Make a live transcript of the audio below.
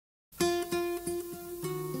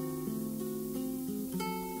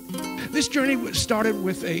This journey started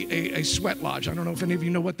with a sweat lodge. I don't know if any of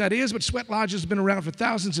you know what that is, but sweat lodge has been around for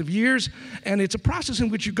thousands of years, and it's a process in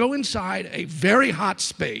which you go inside a very hot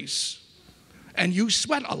space and you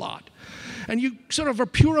sweat a lot. And you sort of are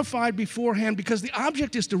purified beforehand because the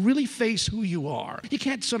object is to really face who you are. You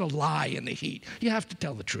can't sort of lie in the heat. You have to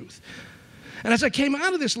tell the truth. And as I came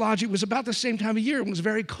out of this lodge, it was about the same time of year. It was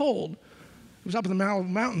very cold. It was up in the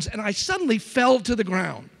mountains, and I suddenly fell to the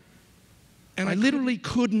ground. And I literally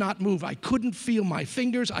could not move. I couldn't feel my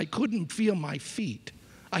fingers. I couldn't feel my feet.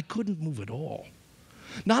 I couldn't move at all.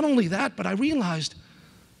 Not only that, but I realized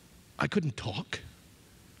I couldn't talk.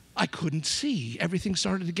 I couldn't see. Everything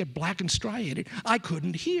started to get black and striated. I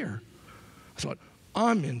couldn't hear. I thought,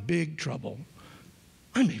 I'm in big trouble.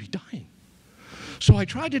 I may be dying. So I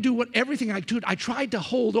tried to do everything I could. I tried to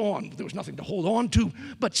hold on. There was nothing to hold on to,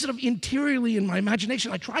 but sort of interiorly in my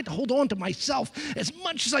imagination, I tried to hold on to myself as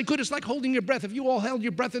much as I could. It's like holding your breath. If you all held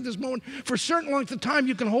your breath at this moment, for a certain length of time,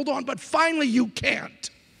 you can hold on, but finally you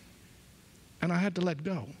can't. And I had to let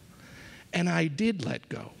go. And I did let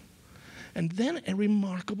go. And then a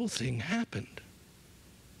remarkable thing happened.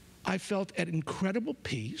 I felt at incredible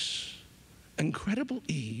peace, incredible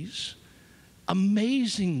ease,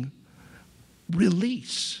 amazing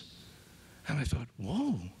release. And I thought,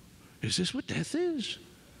 whoa, is this what death is?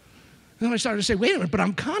 And then I started to say, wait a minute, but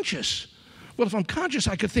I'm conscious. Well, if I'm conscious,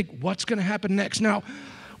 I could think, what's going to happen next? Now,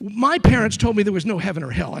 my parents told me there was no heaven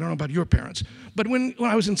or hell. I don't know about your parents. But when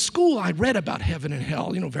I was in school, I read about heaven and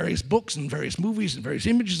hell, various books and various movies and various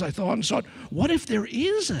images I thought, what if there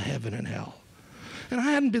is a heaven and hell? And I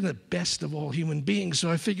hadn't been the best of all human beings, so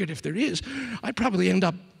I figured if there is, I'd probably end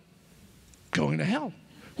up going to hell,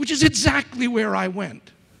 which is exactly where I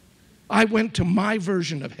went. I went to my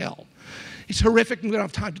version of hell. It's horrific, and we don't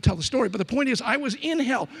have time to tell the story, but the point is I was in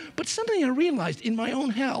hell. But suddenly I realized in my own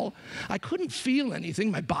hell, I couldn't feel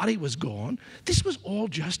anything. My body was gone. This was all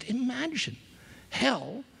just imagined.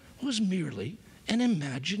 Hell was merely an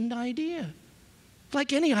imagined idea.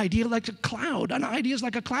 Like any idea, like a cloud. An idea is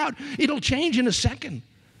like a cloud. It'll change in a second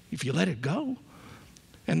if you let it go.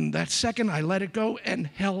 And that second I let it go, and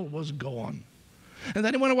hell was gone. And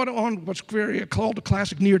then it went on what's called a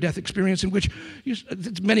classic near-death experience, in which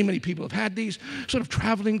many people have had these, sort of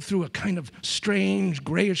traveling through a kind of strange,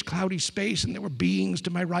 grayish, cloudy space, and there were beings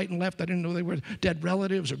to my right and left. I didn't know they were dead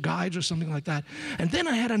relatives or guides or something like that. And then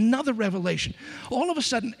I had another revelation. All of a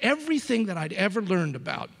sudden, everything that I'd ever learned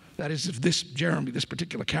about, that is, if this Jeremy, this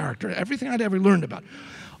particular character, everything I'd ever learned about,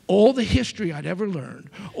 all the history I'd ever learned,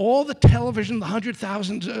 all the television, the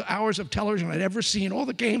 100,000 hours of television I'd ever seen, all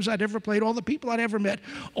the games I'd ever played, all the people I'd ever met,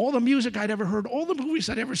 all the music I'd ever heard, all the movies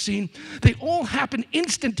I'd ever seen, they all happened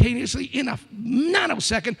instantaneously in a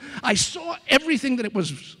nanosecond. I saw everything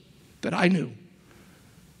that I knew.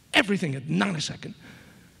 Everything in a nanosecond.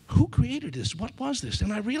 Who created this? What was this?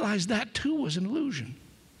 And I realized that too was an illusion.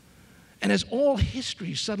 And as all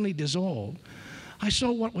history suddenly dissolved, I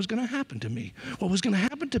saw what was going to happen to me. What was going to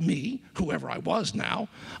happen to me, whoever I was now,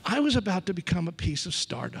 I was about to become a piece of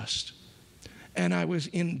stardust. And I was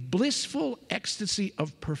in blissful ecstasy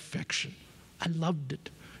of perfection. I loved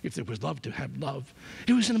it. If there was love, to have love.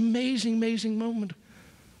 It was an amazing, amazing moment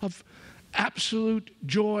of absolute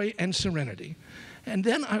joy and serenity. And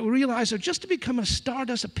then I realized that just to become a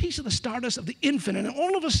stardust, a piece of the stardust of the infinite, and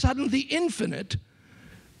all of a sudden the infinite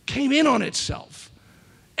came in on itself.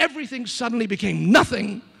 Everything suddenly became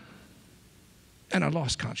nothing, and I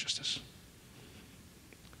lost consciousness.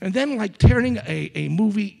 And then, like turning a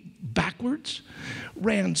movie backwards,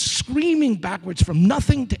 ran screaming backwards from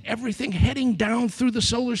nothing to everything, heading down through the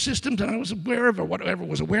solar systems, and I was aware of, or whatever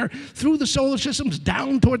was aware, through the solar systems,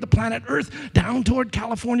 down toward the planet Earth, down toward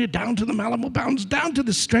California, down to the Malibu Mountains, down to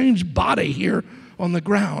this strange body here on the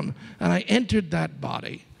ground. And I entered that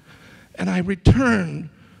body, and I returned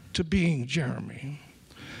to being Jeremy.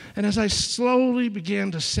 And as I slowly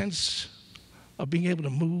began to sense of being able to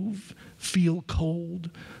move, feel cold,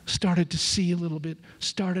 started to see a little bit,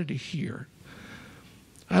 started to hear,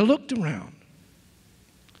 I looked around,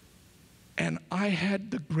 and I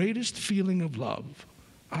had the greatest feeling of love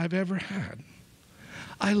I've ever had.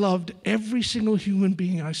 I loved every single human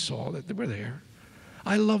being I saw that were there.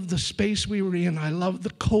 I loved the space we were in. I loved the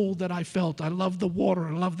cold that I felt. I loved the water.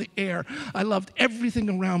 I loved the air. I loved everything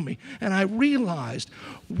around me. And I realized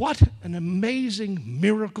what an amazing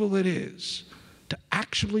miracle it is to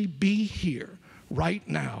actually be here right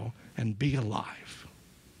now and be alive.